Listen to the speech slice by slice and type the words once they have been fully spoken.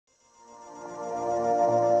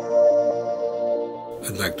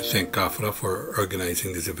I'd like to thank CAFRA for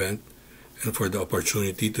organizing this event and for the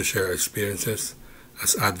opportunity to share our experiences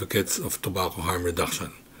as advocates of tobacco harm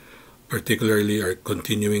reduction, particularly our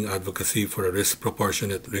continuing advocacy for a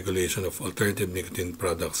risk-proportionate regulation of alternative nicotine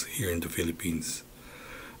products here in the Philippines.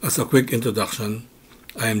 As a quick introduction,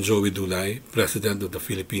 I am Joey Dulay, President of the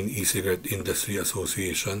Philippine E-Cigarette Industry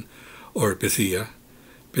Association, or PCIA.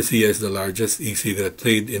 PCIA is the largest e-cigarette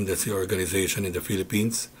trade industry organization in the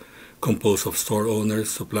Philippines, composed of store owners,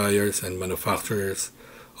 suppliers, and manufacturers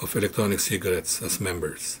of electronic cigarettes as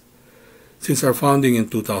members. Since our founding in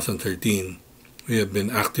 2013, we have been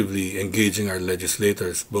actively engaging our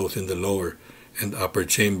legislators both in the lower and upper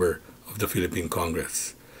chamber of the Philippine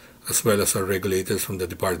Congress, as well as our regulators from the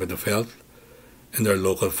Department of Health and our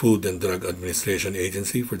local Food and Drug Administration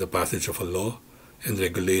agency for the passage of a law and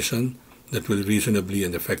regulation that will reasonably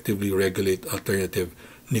and effectively regulate alternative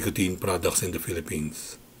nicotine products in the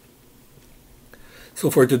Philippines. So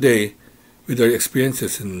for today, with our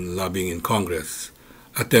experiences in lobbying in Congress,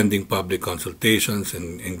 attending public consultations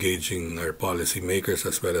and engaging our policymakers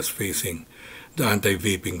as well as facing the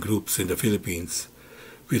anti-vaping groups in the Philippines,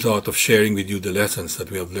 we thought of sharing with you the lessons that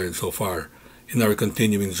we have learned so far in our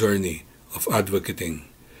continuing journey of advocating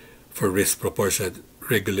for risk-proportionate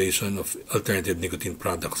regulation of alternative nicotine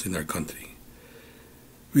products in our country.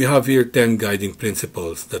 We have here 10 guiding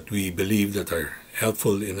principles that we believe that are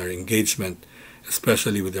helpful in our engagement,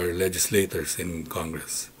 especially with our legislators in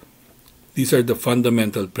Congress. These are the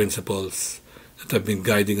fundamental principles that have been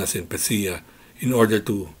guiding us in PCIA in order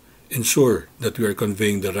to ensure that we are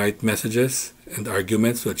conveying the right messages and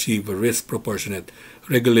arguments to achieve a risk-proportionate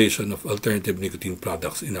regulation of alternative nicotine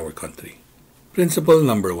products in our country. Principle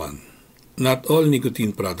number 1. Not all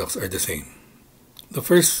nicotine products are the same. The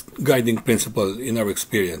first guiding principle in our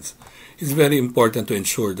experience is very important to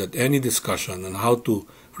ensure that any discussion on how to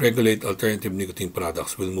regulate alternative nicotine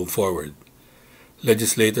products will move forward.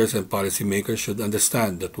 Legislators and policymakers should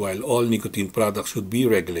understand that while all nicotine products should be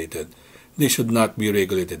regulated, they should not be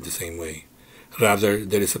regulated the same way. Rather,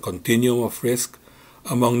 there is a continuum of risk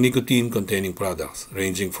among nicotine-containing products,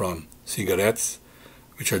 ranging from cigarettes,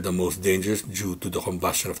 which are the most dangerous due to the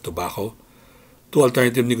combustion of tobacco, to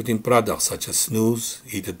alternative nicotine products such as snus,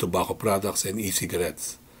 heated tobacco products, and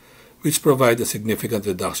e-cigarettes, which provide a significant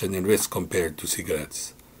reduction in risk compared to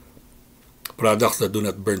cigarettes. Products that do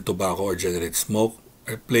not burn tobacco or generate smoke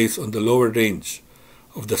are placed on the lower range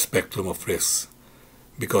of the spectrum of risks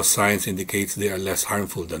because science indicates they are less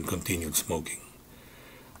harmful than continued smoking.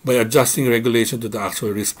 By adjusting regulation to the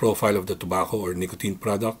actual risk profile of the tobacco or nicotine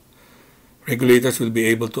product, regulators will be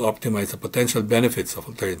able to optimize the potential benefits of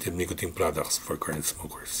alternative nicotine products for current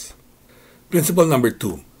smokers. Principle number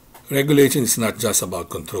 2. Regulation is not just about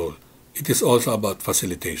control, it is also about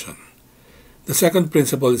facilitation. The second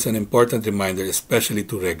principle is an important reminder, especially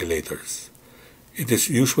to regulators. It is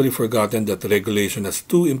usually forgotten that regulation has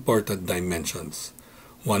two important dimensions.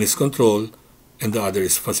 One is control, and the other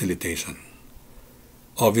is facilitation.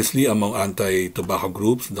 Obviously, among anti-tobacco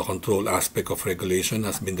groups, the control aspect of regulation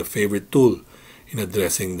has been the favorite tool in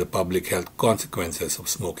addressing the public health consequences of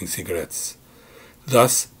smoking cigarettes.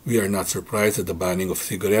 Thus, we are not surprised that the banning of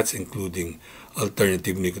cigarettes, including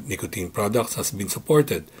alternative nicotine products, has been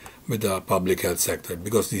supported by the public health sector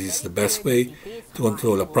because this is the best way to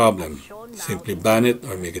control a problem. Simply ban it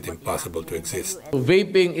or make it impossible to exist.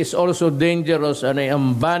 Vaping is also dangerous and I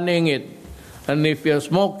am banning it. And if you're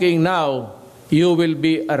smoking now, you will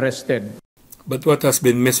be arrested. But what has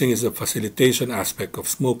been missing is the facilitation aspect of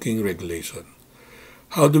smoking regulation.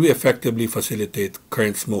 How do we effectively facilitate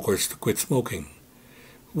current smokers to quit smoking?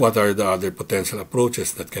 What are the other potential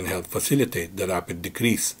approaches that can help facilitate the rapid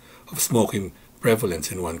decrease of smoking prevalence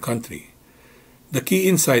in one country? The key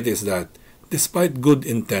insight is that, despite good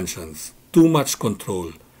intentions, too much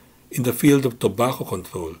control in the field of tobacco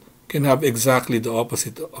control can have exactly the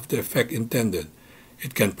opposite of the effect intended.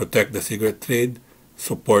 It can protect the cigarette trade,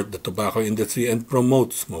 support the tobacco industry, and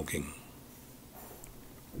promote smoking.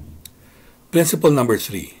 Principle number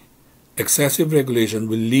 3. Excessive regulation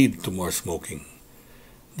will lead to more smoking.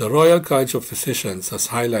 The Royal College of Physicians has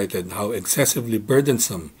highlighted how excessively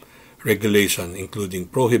burdensome regulation, including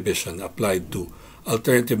prohibition applied to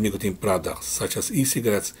alternative nicotine products such as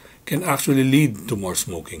e-cigarettes, can actually lead to more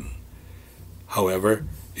smoking. However,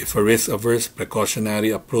 if a risk-averse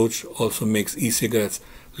precautionary approach also makes e-cigarettes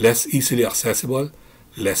less easily accessible,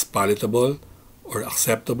 less palatable, or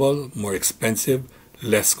acceptable, more expensive,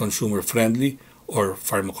 less consumer-friendly, or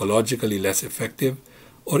pharmacologically less effective,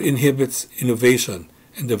 or inhibits innovation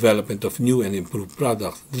and development of new and improved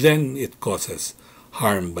products, then it causes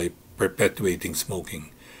harm by perpetuating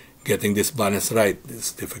smoking. Getting this balance right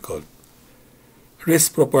is difficult.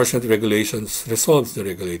 Risk proportionate regulations resolves the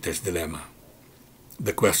regulator's dilemma.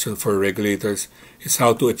 The question for regulators is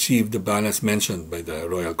how to achieve the balance mentioned by the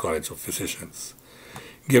Royal College of Physicians,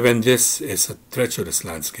 given this is a treacherous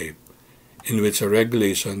landscape in which a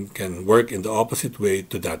regulation can work in the opposite way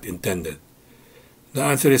to that intended. The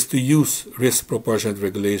answer is to use risk proportionate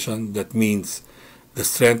regulation. That means the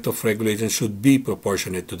strength of regulation should be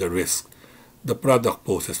proportionate to the risk the product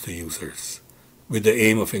poses to users, with the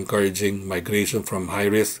aim of encouraging migration from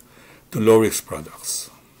high-risk to low-risk products.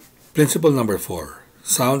 Principle number 4.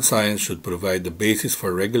 Sound science should provide the basis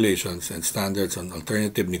for regulations and standards on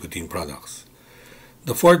alternative nicotine products.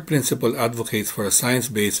 The fourth principle advocates for a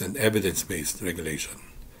science-based and evidence-based regulation.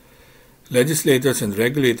 Legislators and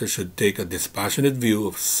regulators should take a dispassionate view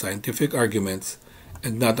of scientific arguments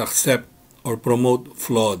and not accept or promote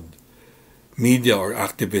flawed media or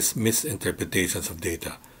activist misinterpretations of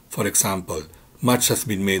data. For example, much has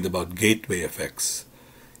been made about gateway effects,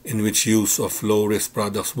 in which use of low-risk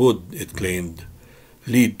products would, it claimed,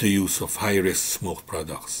 lead to use of high-risk smoke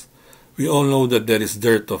products. We all know that there is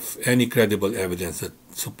dearth of any credible evidence that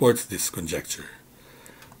supports this conjecture.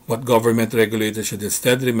 What government regulators should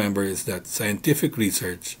instead remember is that scientific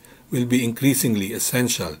research will be increasingly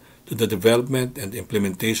essential to the development and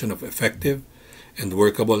implementation of effective and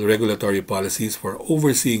workable regulatory policies for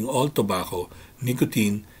overseeing all tobacco,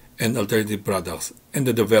 nicotine, and alternative products and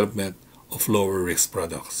the development of lower-risk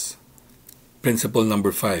products. Principle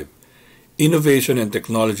number 5. Innovation and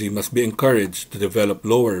technology must be encouraged to develop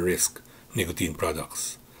lower-risk nicotine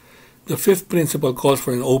products. The fifth principle calls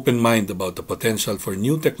for an open mind about the potential for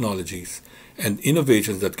new technologies and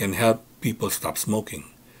innovations that can help people stop smoking.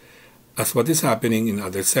 As what is happening in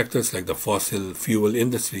other sectors like the fossil fuel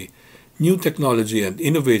industry, new technology and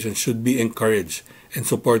innovation should be encouraged and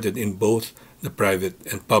supported in both the private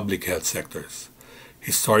and public health sectors.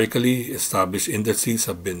 Historically, established industries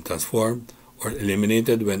have been transformed or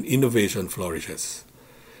eliminated when innovation flourishes.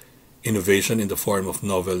 Innovation in the form of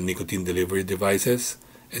novel nicotine delivery devices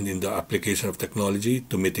and in the application of technology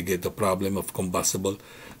to mitigate the problem of combustible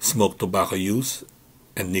smoke tobacco use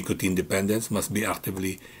and nicotine dependence must be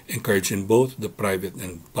actively encouraged in both the private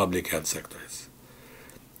and public health sectors.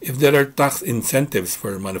 If there are tax incentives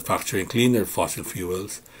for manufacturing cleaner fossil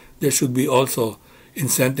fuels, there should be also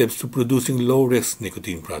incentives to producing low-risk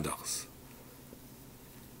nicotine products.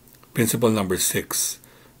 Principle number 6.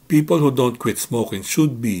 People who don't quit smoking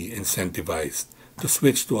should be incentivized to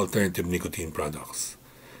switch to alternative nicotine products.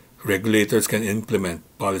 Regulators can implement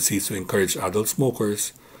policies to encourage adult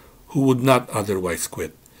smokers who would not otherwise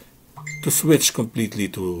quit to switch completely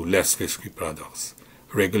to less risky products.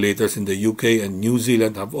 Regulators in the UK and New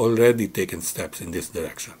Zealand have already taken steps in this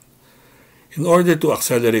direction. In order to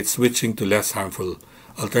accelerate switching to less harmful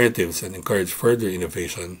alternatives and encourage further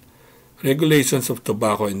innovation, regulations of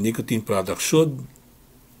tobacco and nicotine products should,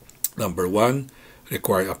 number 1,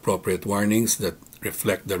 require appropriate warnings that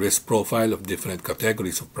reflect the risk profile of different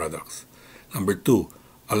categories of products. Number 2,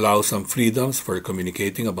 allow some freedoms for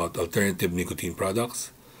communicating about alternative nicotine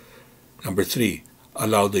products. Number 3,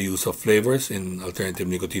 allow the use of flavors in alternative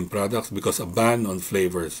nicotine products because a ban on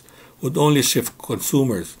flavors would only shift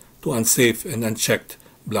consumers to unsafe and unchecked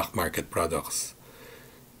black market products.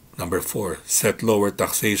 Number 4, set lower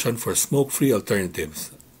taxation for smoke-free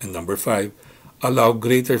alternatives. And number 5, allow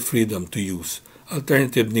greater freedom to use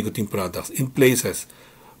alternative nicotine products in places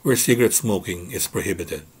where cigarette smoking is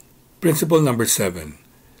prohibited. Principle number 7.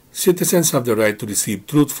 Citizens have the right to receive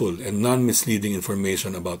truthful and non-misleading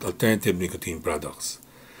information about alternative nicotine products.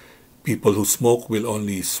 People who smoke will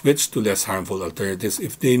only switch to less harmful alternatives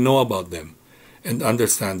if they know about them and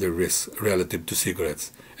understand their risks relative to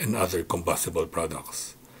cigarettes and other combustible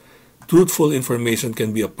products. Truthful information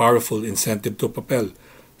can be a powerful incentive to propel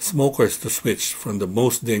smokers to switch from the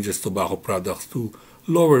most dangerous tobacco products to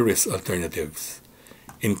lower-risk alternatives.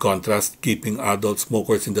 In contrast, keeping adult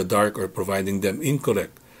smokers in the dark or providing them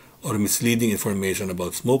incorrect or misleading information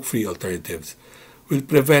about smoke-free alternatives will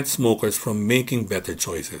prevent smokers from making better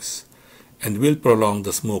choices and will prolong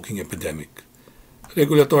the smoking epidemic.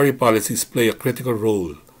 Regulatory policies play a critical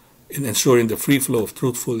role in ensuring the free flow of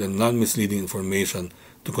truthful and non-misleading information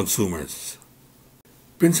to consumers.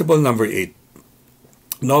 Principle number 8.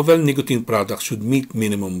 Novel nicotine products should meet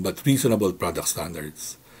minimum but reasonable product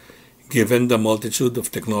standards. Given the multitude of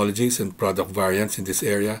technologies and product variants in this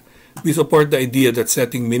area, we support the idea that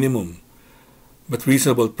setting minimum but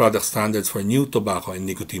reasonable product standards for new tobacco and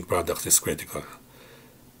nicotine products is critical.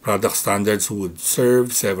 Product standards would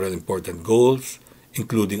serve several important goals,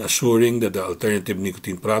 including assuring that the alternative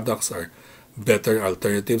nicotine products are better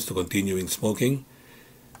alternatives to continuing smoking,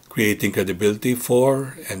 creating credibility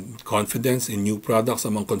for and confidence in new products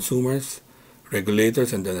among consumers,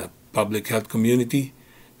 regulators, and the public health community,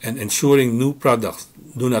 and ensuring new products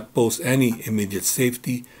do not pose any immediate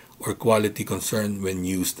safety or quality concern when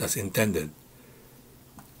used as intended.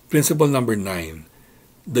 Principle number 9.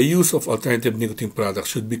 The use of alternative nicotine products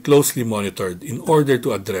should be closely monitored in order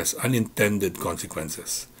to address unintended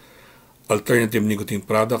consequences. Alternative nicotine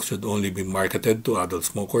products should only be marketed to adult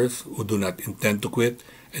smokers who do not intend to quit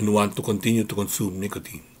and want to continue to consume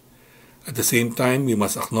nicotine. At the same time, we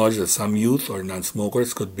must acknowledge that some youth or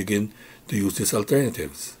non-smokers could begin to use these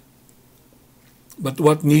alternatives. But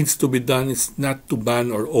what needs to be done is not to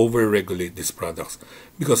ban or over-regulate these products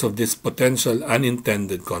because of this potential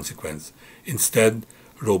unintended consequence. Instead,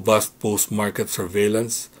 robust post-market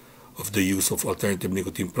surveillance of the use of alternative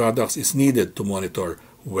nicotine products is needed to monitor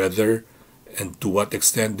whether and to what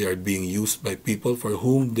extent they are being used by people for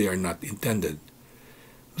whom they are not intended.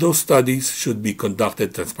 Those studies should be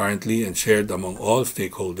conducted transparently and shared among all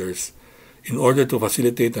stakeholders in order to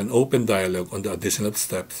facilitate an open dialogue on the additional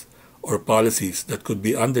steps or policies that could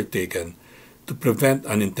be undertaken to prevent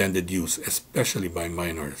unintended use, especially by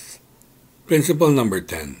minors. Principle number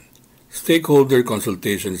 10. Stakeholder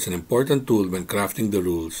consultation is an important tool when crafting the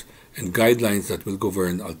rules and guidelines that will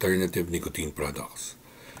govern alternative nicotine products.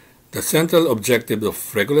 The central objective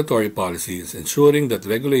of regulatory policy is ensuring that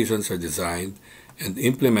regulations are designed and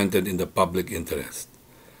implemented in the public interest.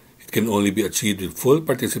 It can only be achieved with full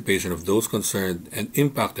participation of those concerned and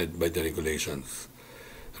impacted by the regulations.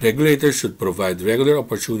 Regulators should provide regular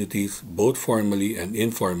opportunities, both formally and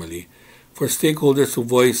informally, for stakeholders to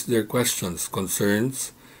voice their questions,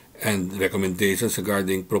 concerns, and recommendations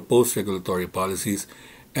regarding proposed regulatory policies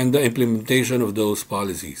and the implementation of those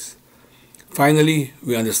policies. Finally,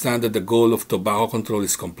 we understand that the goal of tobacco control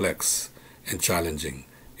is complex and challenging.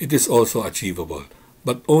 It is also achievable,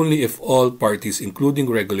 but only if all parties, including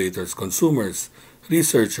regulators, consumers,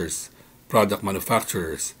 researchers, product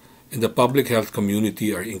manufacturers, and the public health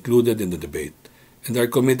community are included in the debate and are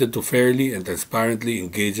committed to fairly and transparently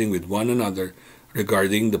engaging with one another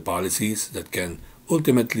regarding the policies that can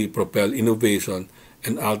ultimately propel innovation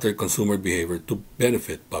and alter consumer behavior to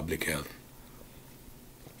benefit public health.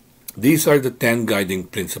 These are the 10 guiding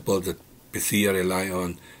principles that PCEA rely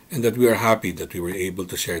on and that we are happy that we were able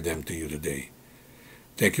to share them to you today.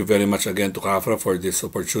 Thank you very much again to CAFRA for this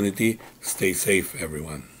opportunity. Stay safe,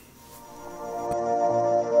 everyone.